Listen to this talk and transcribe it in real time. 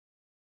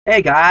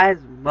Hey guys,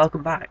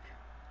 welcome back.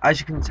 As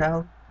you can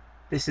tell,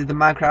 this is the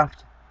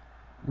Minecraft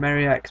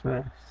Merry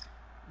Xmas.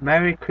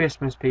 Merry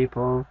Christmas,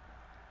 people.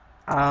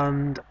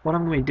 And what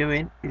I'm going to be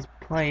doing is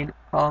playing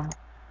on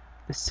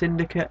the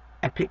Syndicate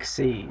Epic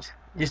Seed.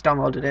 Just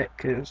downloaded it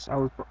because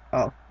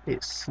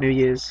it's New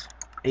Year's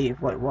Eve.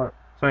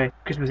 Sorry,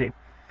 Christmas Eve.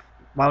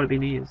 Why would it be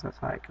New Year's?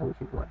 That's like a week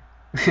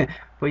away.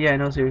 But yeah,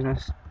 no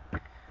seriousness.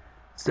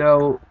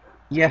 So,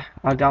 yeah,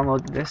 I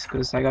downloaded this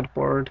because I got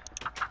bored.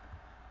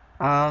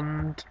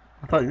 And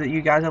I thought that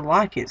you guys would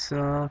like it,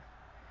 so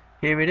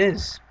here it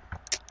is.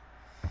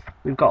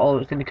 We've got all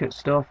the syndicate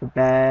stuff, a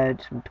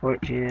bed, some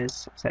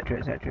torches, etc,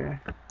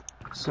 etc.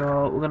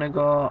 So we're gonna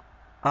go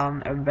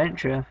on an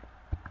adventure.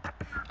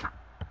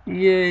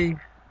 Yay!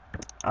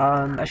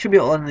 I should be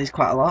able to learn these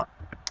quite a lot.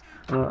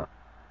 But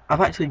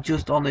I've actually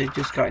only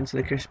just got into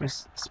the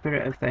Christmas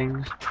spirit of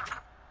things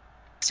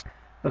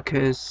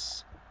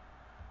because,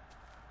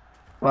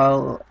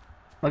 well,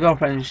 my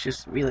girlfriend's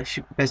just really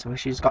basically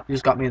she's got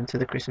me into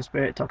the Christmas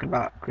spirit talking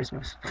about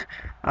Christmas.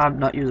 I'm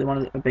not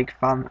usually a big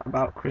fan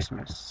about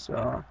Christmas,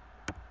 so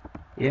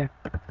yeah.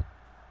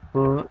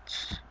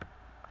 But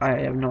I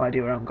have no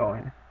idea where I'm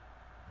going.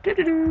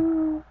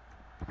 I'm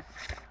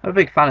a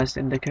big fan of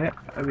Syndicate,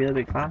 a really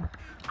big fan,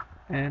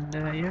 and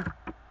yeah,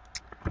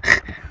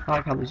 I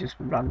like how there's just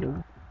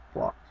random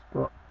plots,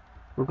 but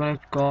we're gonna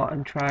go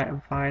and try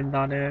and find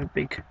that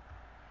big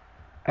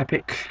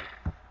epic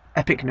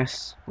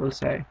epicness, we'll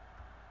say.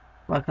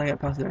 Why can I get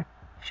past there?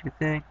 Should be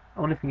thing. I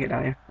wonder if we can get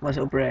down here, unless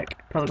it'll break.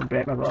 Probably gonna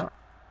break my boat.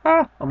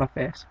 Ah, on my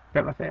face,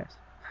 break my face.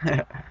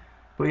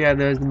 But yeah,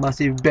 there's the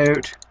massive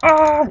boat.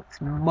 Ah,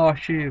 it's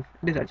massive.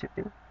 It is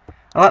actually.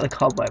 I like the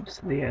cobwebs,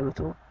 the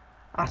little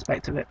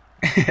aspect of it.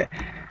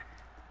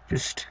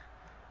 Just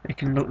it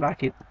can look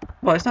like it.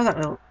 Well, it's not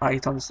that like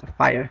it's on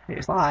fire.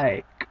 It's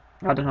like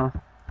I don't know.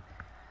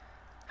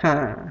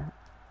 Huh.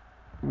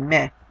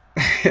 Meh.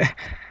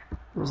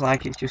 It looks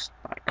like it's just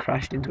like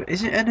crashed into it.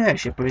 Is it an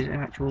airship or is it an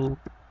actual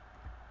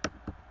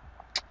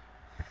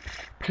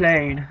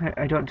plane?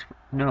 I don't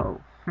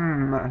know.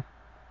 Let's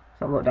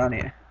have a look down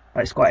here.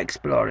 It's quite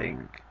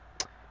exploring.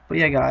 But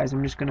yeah, guys,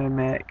 I'm just gonna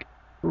make.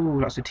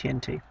 Ooh, lots of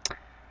TNT.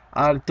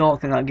 I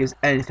don't think that gives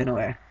anything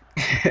away.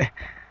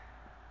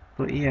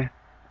 But yeah,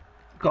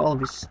 got all of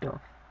his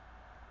stuff.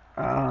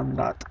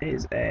 That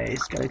is a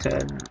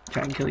skeleton.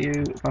 Try and kill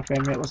you if my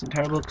frame rate wasn't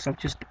terrible because I've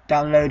just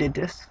downloaded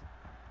this.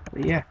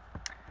 But yeah,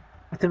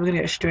 I think we're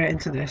gonna get straight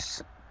into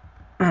this.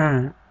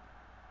 I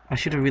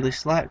should have really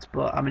slept,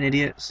 but I'm an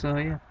idiot, so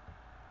yeah.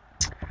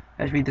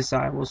 Let's read the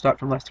sign. We'll start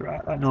from left to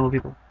right, like normal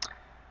people.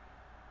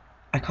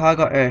 A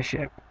cargo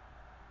airship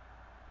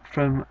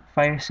from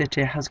Fire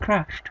City has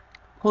crashed.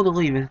 Pull the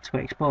lever to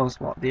expose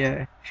what the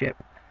airship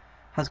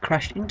has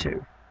crashed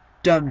into.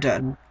 Dum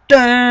dum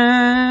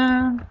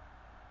dum!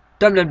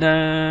 Dum dum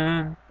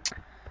dum!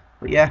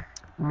 But yeah,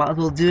 might as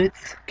well do it.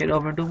 Get it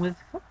over and done with.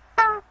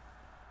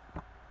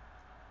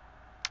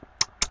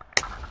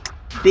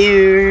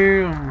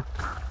 Boom!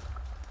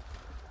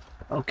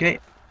 Okay.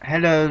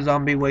 Hello,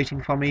 zombie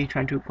waiting for me,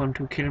 trying to want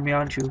to kill me,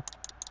 aren't you?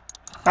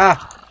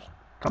 Ah!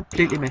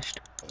 Completely missed.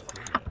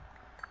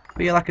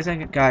 But yeah, like I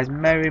said, guys,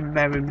 Merry,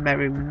 Merry,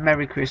 Merry,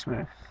 Merry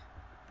Christmas.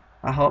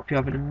 I hope you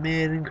have an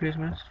amazing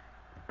Christmas.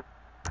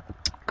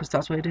 Because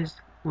that's what it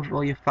is. With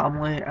all your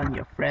family and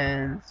your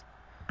friends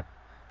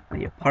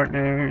and your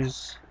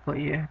partners. But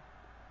yeah.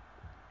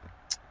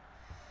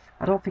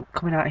 I don't think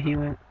coming out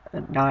here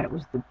at night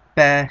was the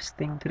best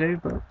thing to do,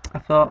 but I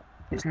thought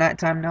it's night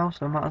time now,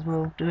 so I might as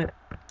well do it.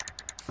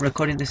 I'm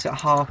recording this at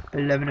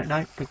 11:30 at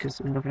night because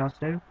there's nothing else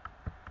to do.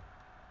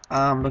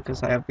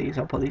 Because I have these,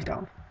 I'll put these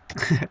down.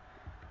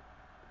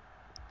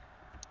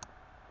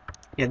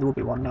 Yeah, there will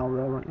be one now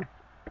though, won't you?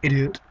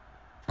 Idiot.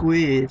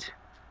 Squid.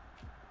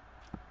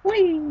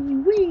 Wee,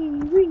 wee,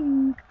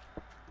 wee.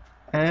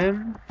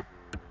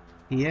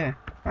 Yeah.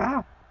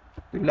 Ah.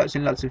 Lots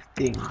and lots of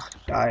things.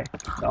 Die,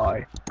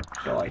 die,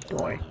 die,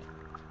 die.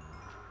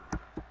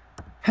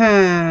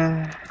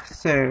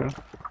 So,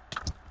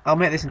 I'll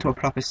make this into a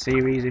proper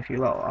series if you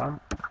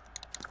lot.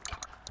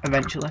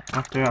 Eventually,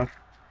 after I've.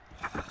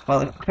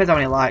 Well, it depends how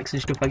many likes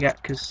and stuff I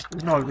get, because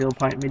there's no real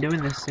point in me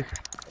doing this if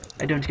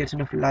I don't get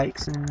enough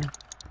likes and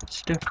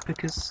stuff,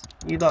 because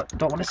you lot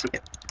don't want to see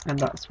it. And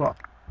that's what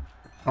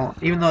I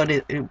want. Even though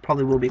it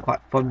probably will be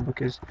quite fun,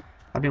 because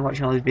I've been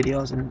watching all these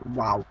videos and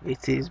wow,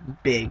 it is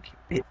big.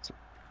 It's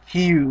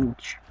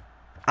huge.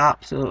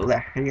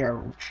 Absolutely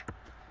huge.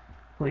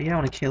 But yeah, I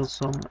want to kill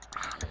some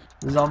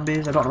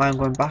zombies. I don't know why I'm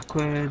going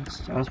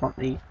backwards. I just want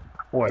the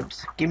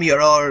orbs. Give me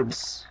your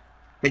orbs,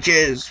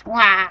 bitches!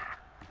 Wah!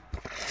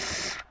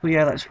 But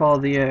yeah, let's follow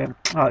the.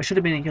 Oh, it should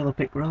have been a yellow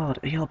brick road.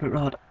 A yellow brick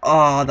road.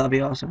 Oh, that'd be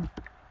awesome.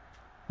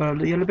 Follow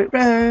the yellow brick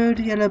road.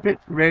 Yellow brick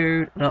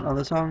road. I don't know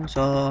the song,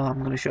 so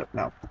I'm gonna shut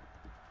now.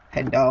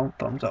 Head down,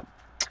 thumbs up.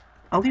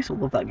 I used to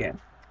love that game.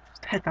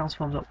 Just head down,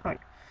 thumbs up.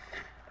 Like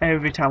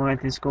every time I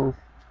went in school.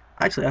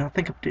 Actually, I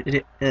think I did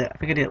it. I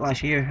think I did it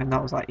last year, and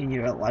that was like in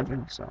year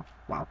 11. So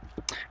wow,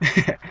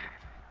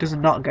 does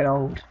not get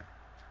old.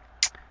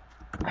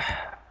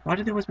 Why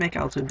do they always make it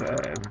out of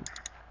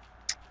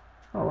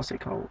oh, what's it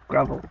called?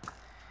 Gravel.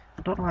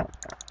 I don't like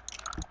that.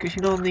 Because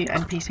you know in the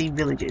NPC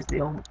villages,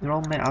 they're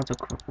all made out of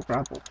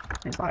gravel.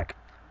 It's like,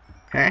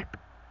 huh?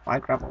 Why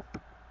gravel?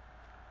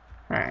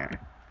 Oh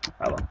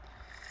well.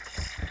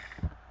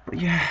 But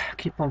yeah,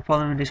 keep on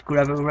following this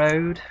gravel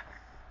road.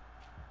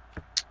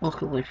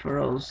 Luckily for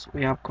us,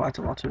 we have quite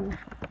a lot of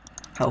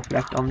health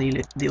left on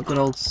the good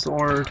old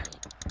sword.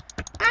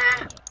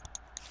 Ah!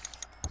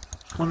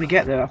 When we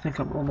get there, I think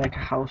we'll make a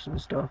house and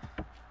stuff,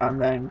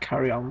 and then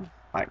carry on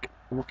like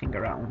looking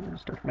around and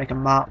stuff. Make a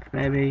map,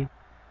 maybe,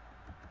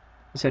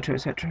 etc.,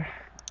 etc.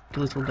 The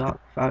little dark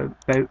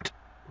boat.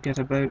 Get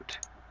a boat.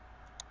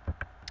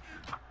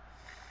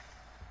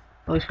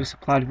 At least we're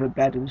supplied with a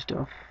bed and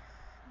stuff.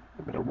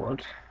 A bit of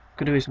wood.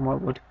 Could do with some more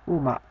wood. Ooh,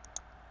 map.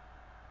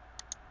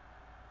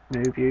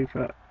 Move you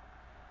for.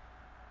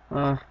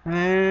 We'll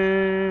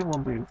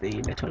move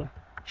the little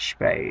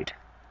spade.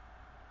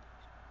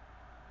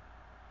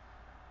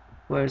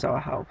 Where's our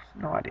house?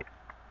 No idea.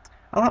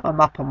 I like my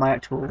map on my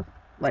actual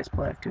Let's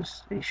Play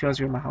because it shows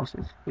you where my house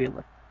is,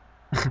 weirdly.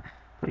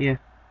 But yeah.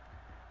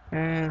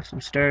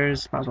 Some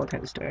stairs. Might as well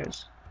take the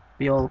stairs.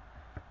 Be all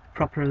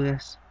proper of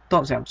this.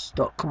 Don't say I'm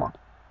stuck. Come on.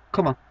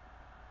 Come on.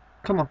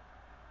 Come on.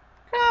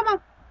 Come on.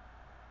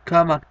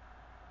 Come on.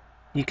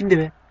 You can do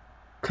it.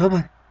 Come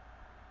on.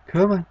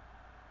 Come on.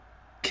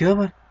 Come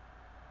on.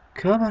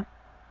 Come on.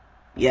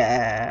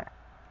 Yeah.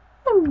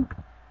 Woo.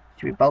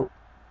 Should we boat?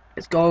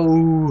 Let's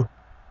go.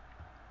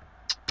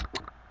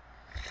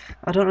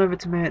 I don't know whether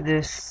to make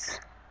this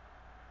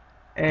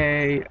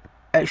a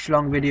extra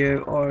long video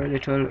or a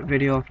little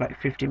video of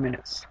like 50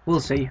 minutes. We'll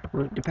see.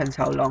 Well, it depends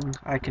how long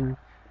I can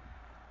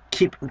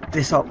keep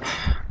this up.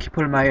 Keep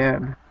putting my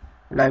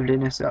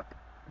liveliness up.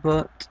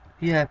 But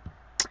yeah,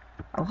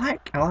 I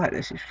like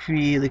this. It's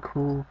really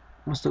cool.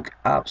 Must look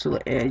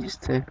absolutely ages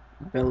to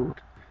build.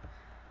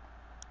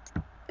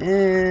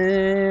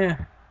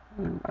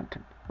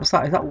 What's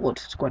that? Is that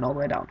wood? It's going all the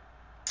way down.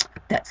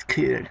 That's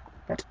cool.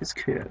 That is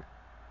cool.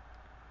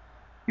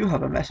 You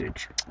have a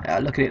message.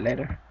 I'll look at it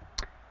later.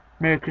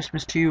 Merry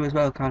Christmas to you as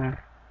well,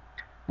 Connor.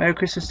 Merry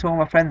Christmas to all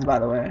my friends, by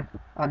the way.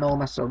 And all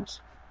my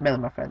subs. Mainly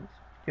my friends.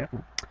 Yeah.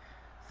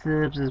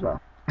 Subs as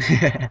well.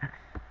 Because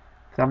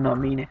I'm not a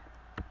meanie.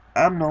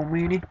 I'm no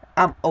meanie.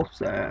 I'm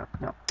also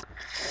no.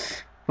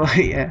 But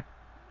yeah.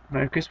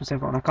 Merry Christmas,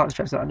 everyone. I can't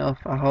stress that enough.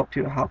 I hope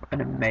you have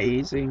an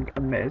amazing,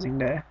 amazing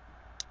day.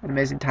 An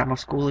amazing time off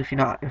school if you're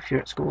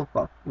at school.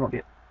 Well, you won't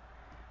be.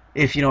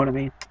 If you know what I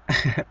mean.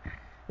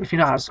 If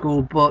you're not at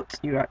school, but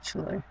you're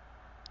actually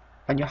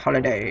on your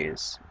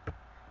holidays.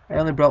 I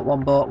only brought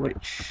one boat,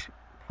 which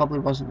probably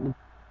wasn't the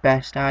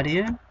best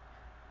idea.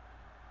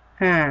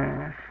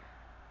 That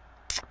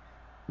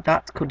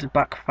could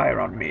backfire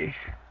on me.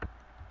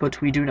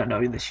 But we do not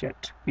know this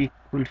yet. We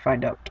will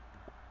find out.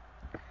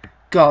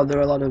 God, there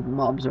are a lot of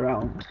mobs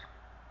around.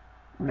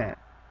 Man.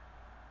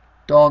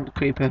 Don't,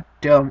 creeper.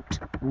 Don't.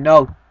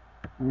 No.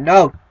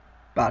 No.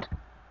 Bad.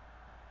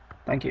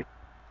 Thank you.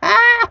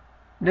 Ah!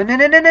 No, no,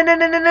 no, no, no, no,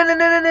 no, no, no,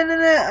 no, no, no,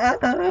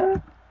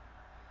 no.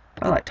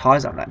 I like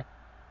Tarzan then.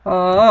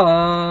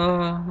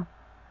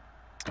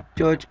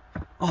 George.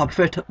 Oh, I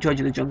prefer George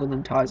of the Jungle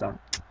than Tarzan.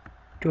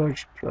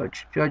 George of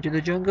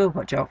the Jungle.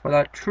 Watch out for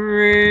that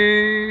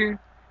tree.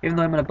 Even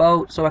though I'm on a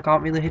boat, so I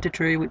can't really hit a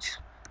tree, which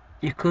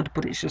you could,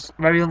 but it's just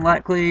very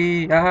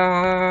unlikely.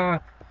 Then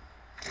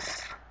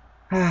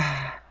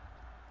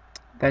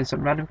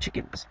some random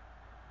chickens.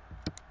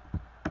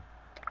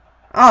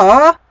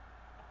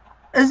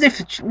 As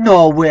if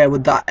nowhere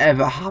would that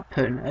ever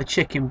happen. A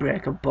chicken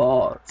break a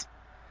boat.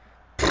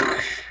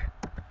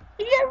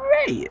 Yeah,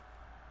 right.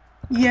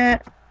 Yeah,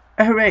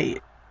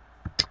 right.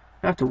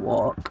 I have to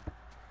walk.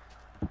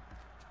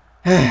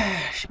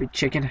 Should be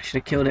chicken. I should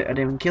have killed it. I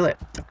didn't even kill it.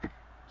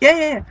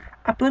 Yeah.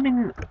 I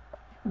blooming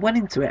went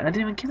into it and I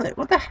didn't even kill it.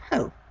 What the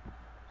hell?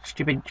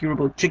 Stupid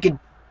durable chicken.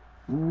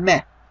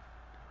 Meh.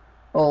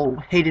 All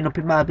hating up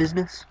in my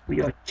business with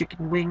your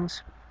chicken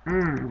wings. I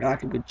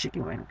like a good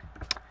chicken wing.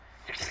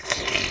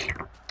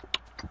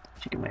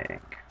 Chicken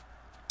wing.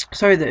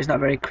 Sorry that it's not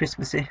very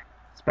Christmassy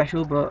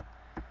special, but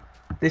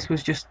this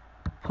was just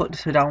put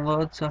to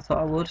download, so I thought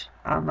I would.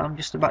 And I'm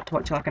just about to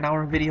watch like an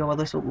hour video while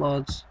this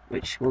uploads,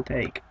 which will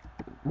take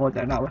more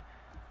than an hour.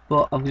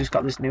 But I've just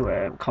got this new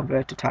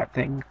converter type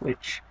thing,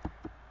 which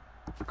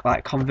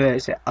like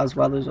converts it as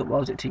well as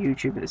uploads it to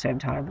YouTube at the same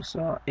time.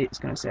 So it's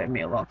going to save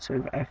me a lot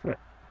of effort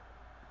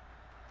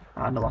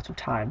and a lot of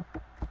time,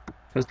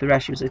 because the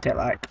rest usually take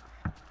like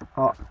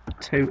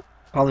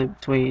probably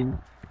between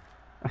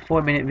a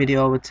 4-minute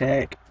video would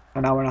take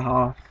an hour and a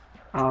half,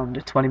 and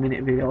a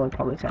 20-minute video would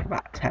probably take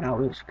about 10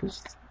 hours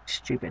because it's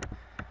stupid.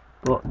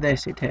 But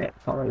this would take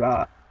probably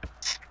about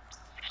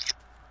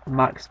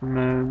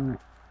maximum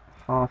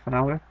half an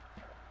hour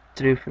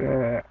to do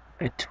for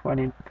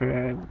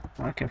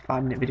like a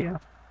 5-minute video.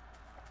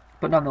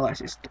 But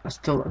nonetheless, it's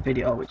still a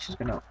video which is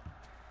gonna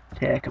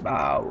take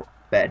about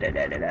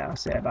I'll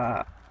say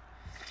about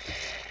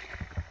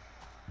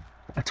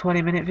a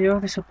 20-minute video.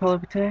 This will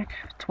probably take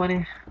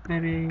 20,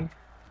 maybe.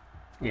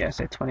 Yeah,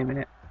 say 20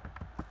 minutes.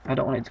 I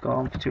don't want it to go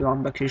on for too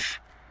long because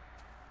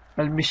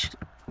and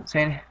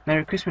saying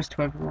Merry Christmas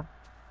to everyone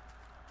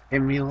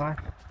in real life.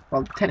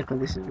 Well, technically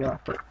this is real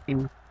life, but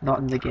not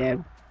in the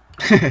game.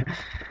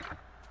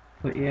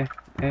 But yeah,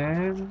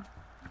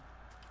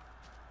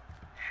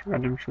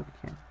 random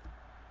sugarcane.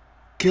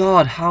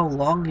 God, how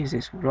long is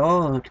this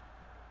road?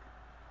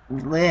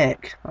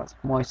 Lake. That's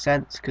more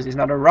sense because it's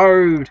not a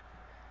road.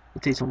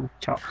 Let's eat some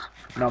chops.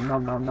 Nom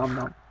nom nom nom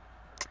nom.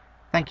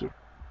 Thank you.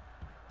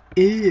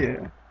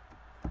 Ew.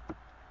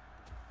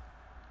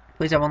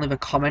 Please everyone leave a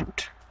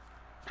comment,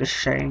 just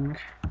saying,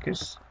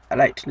 because I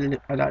like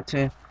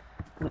to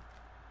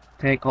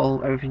take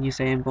everything you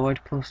say in board.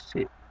 Plus,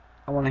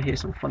 I want to hear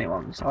some funny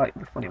ones. I like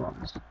the funny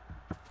ones.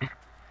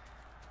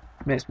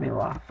 Makes me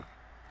laugh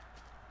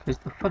because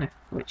they're funny,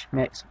 which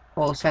makes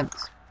all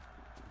sense.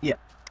 Yeah.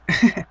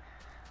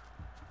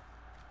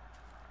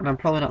 And I'm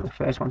probably not the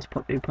first one to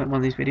put one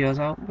of these videos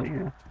out, but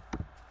yeah.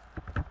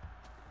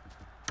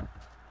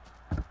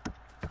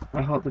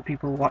 I hope that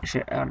people watch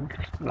it and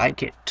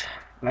like it.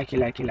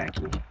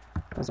 Likey.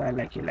 Because I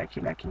like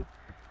it.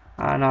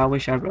 And I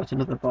wish I brought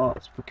another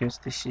boat because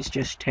this is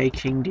just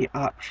taking the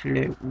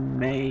absolute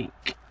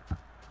make.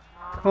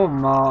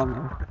 Come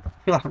on. I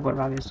feel like I'm going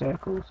around in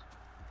circles.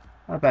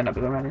 I better not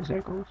be going around in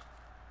circles.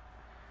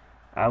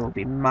 I will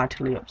be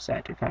madly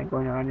upset if I'm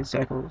going around in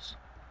circles.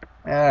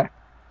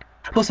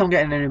 Plus I'm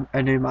getting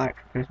a new mic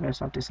for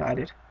Christmas, I've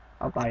decided.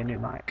 I'll buy a new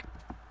mic.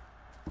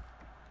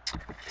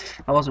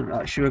 I wasn't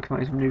really sure because I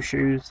had some new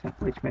shoes,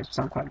 which makes me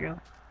sound quite girly.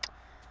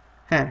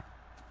 Huh.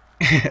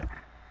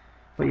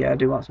 But yeah, I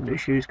do want some new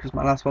shoes because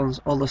my last ones,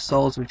 all the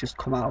soles have just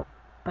come out,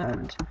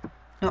 and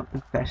not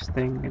the best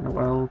thing in the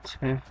world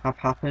to have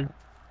happen.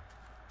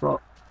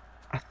 But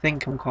I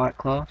think I'm quite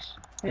close.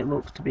 It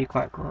looks to be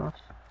quite close.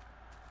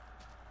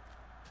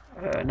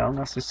 No,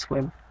 that's to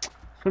swim.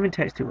 Swimming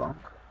takes too long.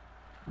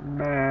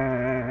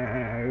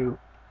 No.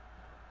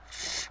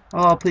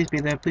 Oh, please be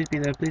there, please be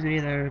there, please be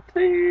there,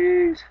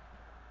 please.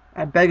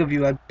 I beg of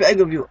you, I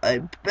beg of you, I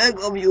beg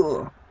of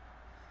you.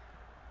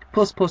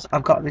 Plus,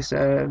 I've got this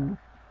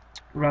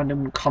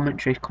random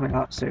commentary coming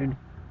out soon.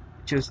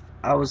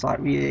 I was like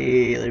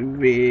really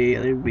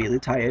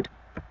tired,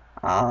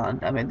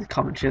 and I made the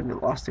commentary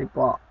that lasted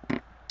what,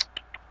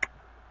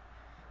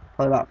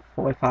 probably about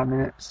 45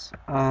 minutes,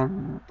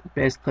 and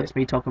basically it's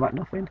me talking about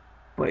nothing,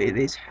 but it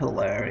is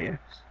hilarious.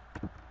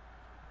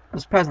 I'm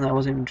surprised I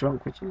wasn't even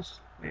drunk, which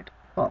is weird.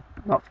 Well,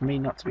 not for me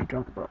not to be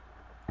drunk, but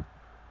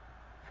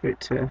for it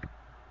to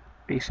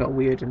be so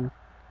weird and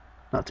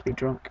not to be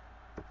drunk.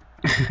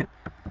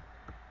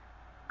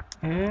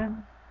 I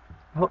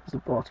hope there's a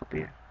boat up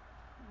here.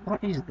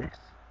 What is this?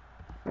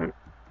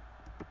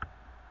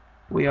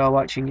 We are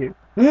watching you.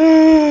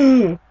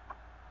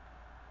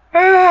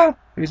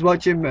 Who's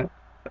watching me?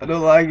 I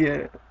don't like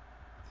it.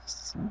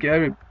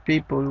 Scary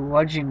people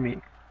watching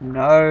me.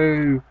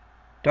 No,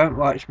 don't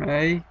watch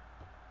me.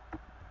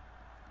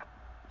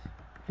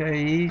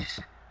 Please.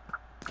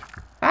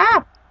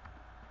 Ah!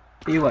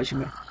 Are you watching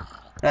me?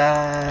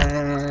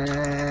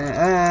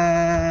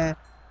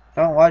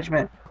 Don't watch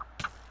me.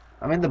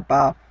 I'm in the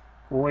bath.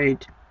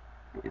 Wait.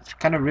 It's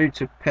kind of rude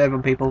to perv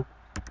on people.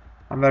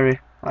 I'm very,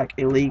 like,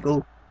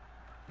 illegal.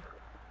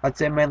 I'd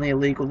say mainly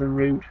illegal than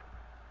rude.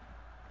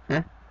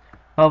 Huh?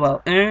 Oh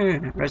well.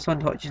 Redstone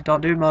torches don't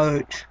do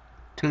much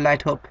to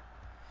light up.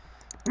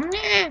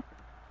 Sorry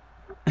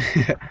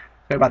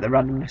about the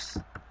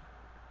randomness.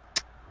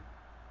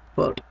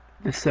 But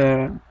this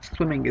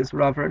swimming is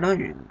rather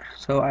annoying,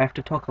 so I have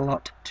to talk a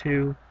lot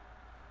to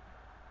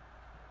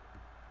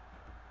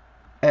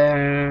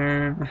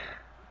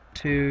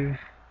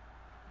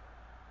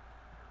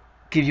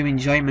give you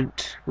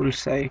enjoyment. We'll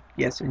say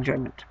yes,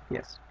 enjoyment.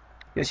 Yes.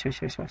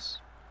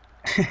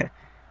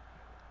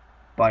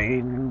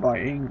 Boing.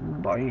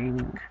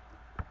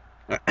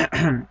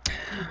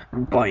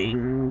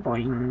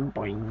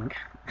 Boing.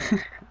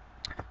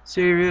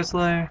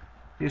 Seriously?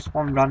 Just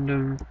one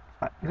random...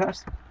 Is that a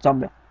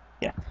zombie?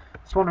 Yeah.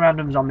 Just one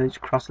random zombie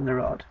just crossing the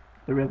road.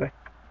 The river.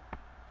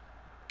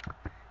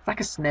 It's like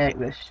a snake,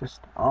 this.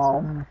 Just...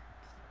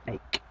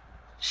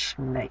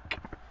 Snake.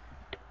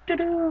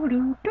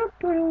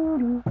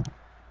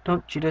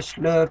 Don't you just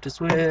love to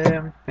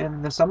swim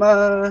in the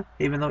summer,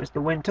 even though it's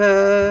the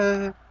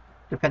winter?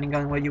 Depending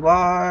on where you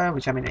are,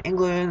 which I'm in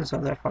England, so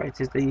therefore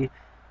it is the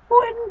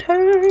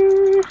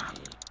winter.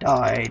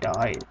 Die.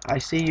 I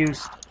see you,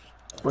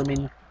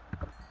 swimming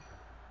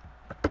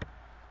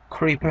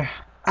creeper.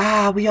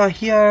 Ah, we are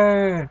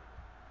here.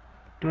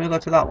 Do we go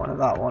to that one, or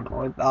that one,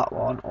 or that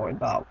one, or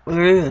that?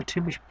 Ugh,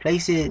 too much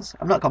places.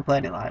 I'm not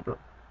complaining, like, but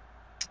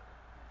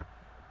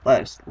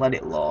let's let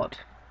it load.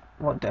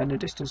 What down the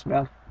distance,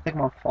 man? I think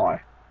I'm on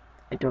fire.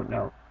 I don't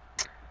know.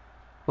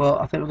 Well,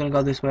 I think we're gonna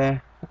go this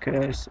way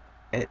because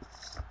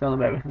it's the only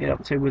way we can get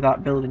up to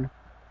without building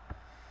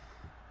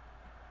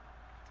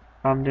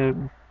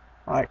random,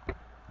 like,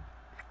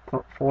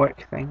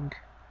 fork thing.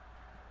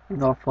 Even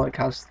though fork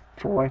has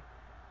 4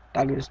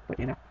 daggers, but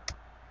you know.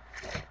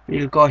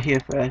 We'll go here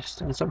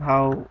first, and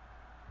somehow...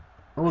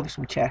 Oh, there's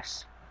some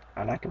chests.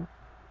 I like them.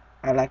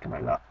 I like them a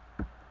lot.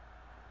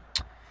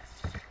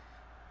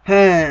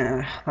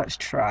 let's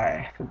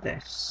try for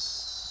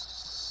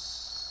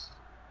this.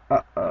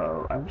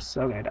 Uh-oh, I'm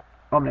so gonna die.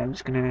 Oh no, I'm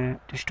just gonna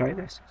destroy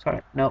this.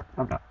 Sorry, no,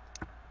 I'm not.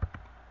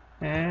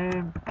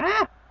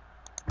 Ah!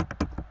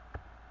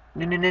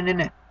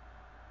 No.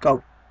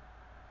 Go.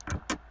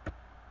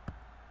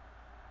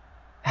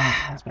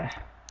 That's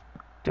better.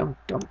 Dum.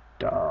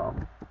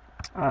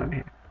 I'm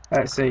here.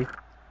 Let's see.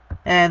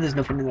 And there's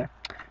nothing in there.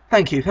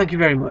 Thank you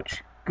very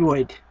much.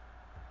 Good.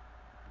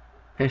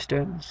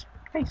 Pistons.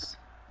 Nice.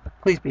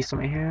 Please be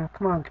something here.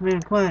 Come on.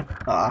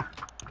 Ah.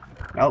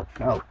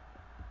 Nope.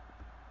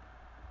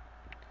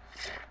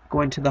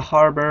 Going to the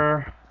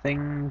harbor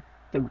thing.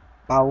 The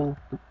ball,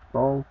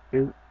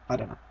 boot. I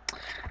don't know.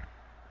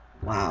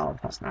 Wow,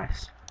 that's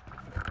nice.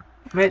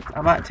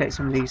 I might take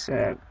some of these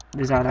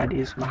design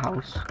ideas for my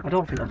house. I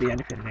don't think there'll be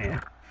anything in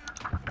here.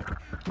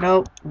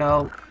 No.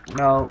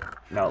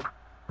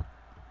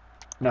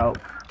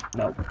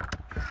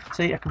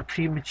 See, I can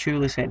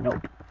prematurely say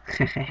nope.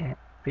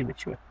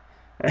 Premature.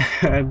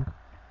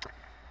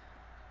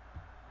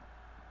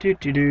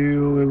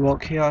 We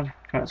walk here.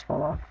 Try to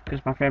fall off because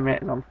my frame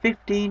rate is on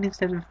 15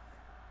 instead of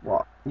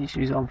what?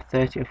 Usually it's on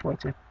 30 or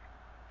 40.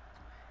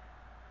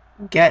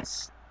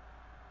 Getcha.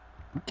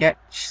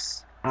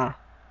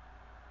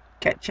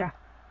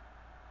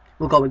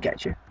 We'll go with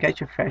getcha.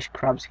 Getcha fresh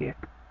crabs here.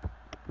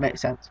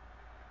 Makes sense.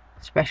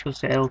 Special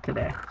sale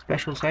today.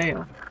 Special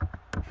sale.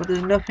 But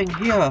there's nothing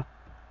here.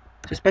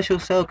 It's a special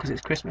sale because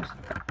it's Christmas.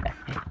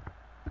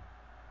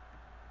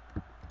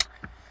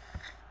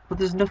 But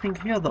there's nothing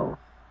here though.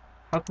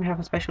 How can we have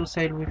a special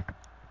sale with...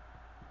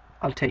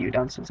 I'll take you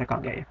down since I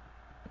can't get you.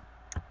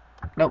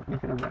 Nope,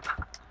 nothing on there.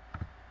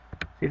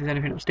 See if there's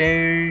anything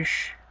upstairs.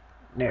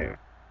 No.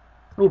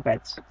 Oh,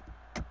 beds.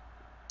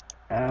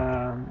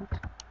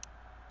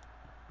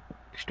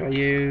 Destroy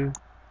you.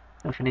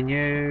 Nothing in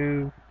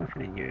you. I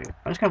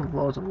just have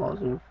loads and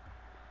loads of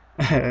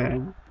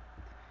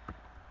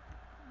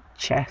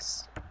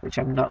chests, which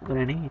I'm not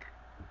going to need.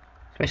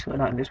 Especially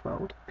not in this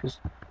world, because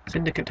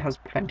Syndicate has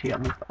plenty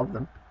of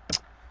them.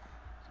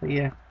 So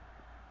yeah.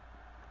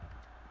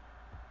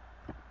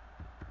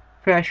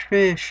 Fresh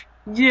fish!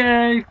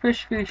 Yay!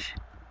 Fresh fish!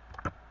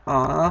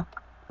 Ah,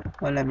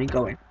 well, let me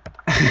go in.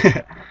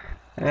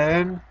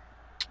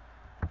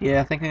 Yeah,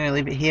 I think I'm going to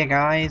leave it here,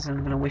 guys. I'm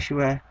going to wish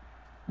you a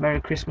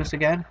Merry Christmas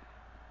again.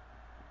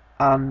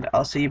 And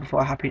I'll see you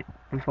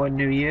before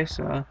New Year,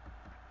 so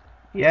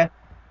yeah.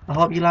 I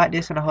hope you like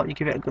this and I hope you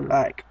give it a good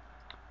like.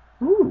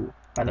 Ooh,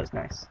 that looks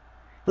nice.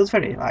 It looks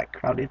very like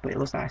crowded, but it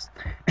looks nice.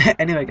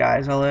 Anyway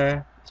guys,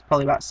 it's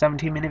probably about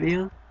 17-minute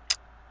video.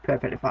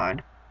 Perfectly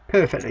fine.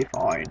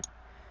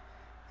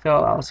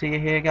 So I'll see you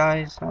here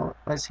guys.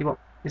 Let's see what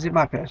is it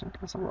my person?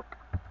 Let's have a look.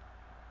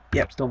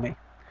 Yep, still me.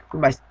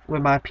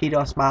 With my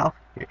pedo smile.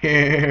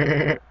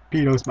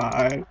 Pedo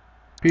smile.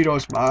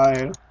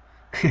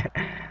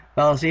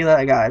 Well, I'll see you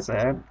later guys.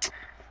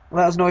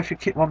 Let us know if you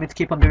want me to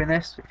keep on doing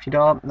this. If you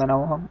don't, then I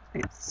won't.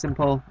 It's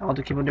simple. I'll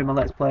just keep on doing my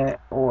Let's Play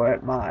or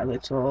my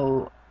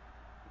little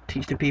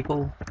teach the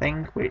people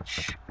thing,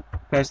 which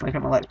personally I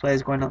think my Let's Play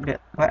is going on a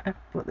bit better,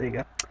 but there you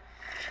go.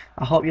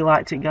 I hope you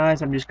liked it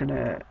guys. I'm just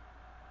gonna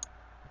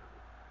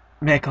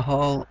make a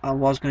hole. I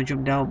was gonna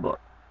jump down, but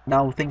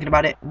now thinking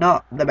about it,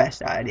 not the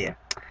best idea.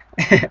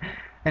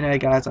 Anyway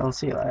guys, I'll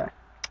see you later.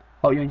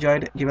 Hope you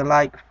enjoyed it. Give a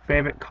like,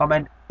 favourite,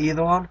 comment,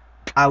 either one.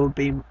 I would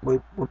be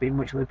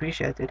muchly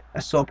appreciated.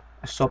 A sub,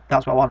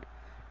 that's what I want.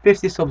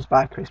 50 subs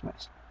by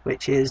Christmas,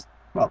 which is,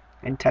 well,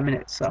 in 10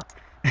 minutes, so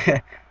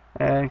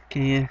can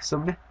you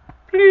sub me?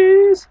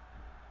 Please?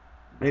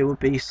 It would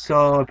be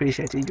so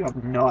appreciated, you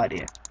have no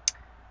idea.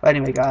 But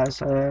anyway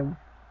guys,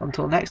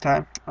 until next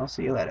time, I'll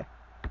see you later.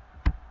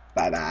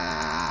 Bye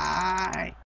bye.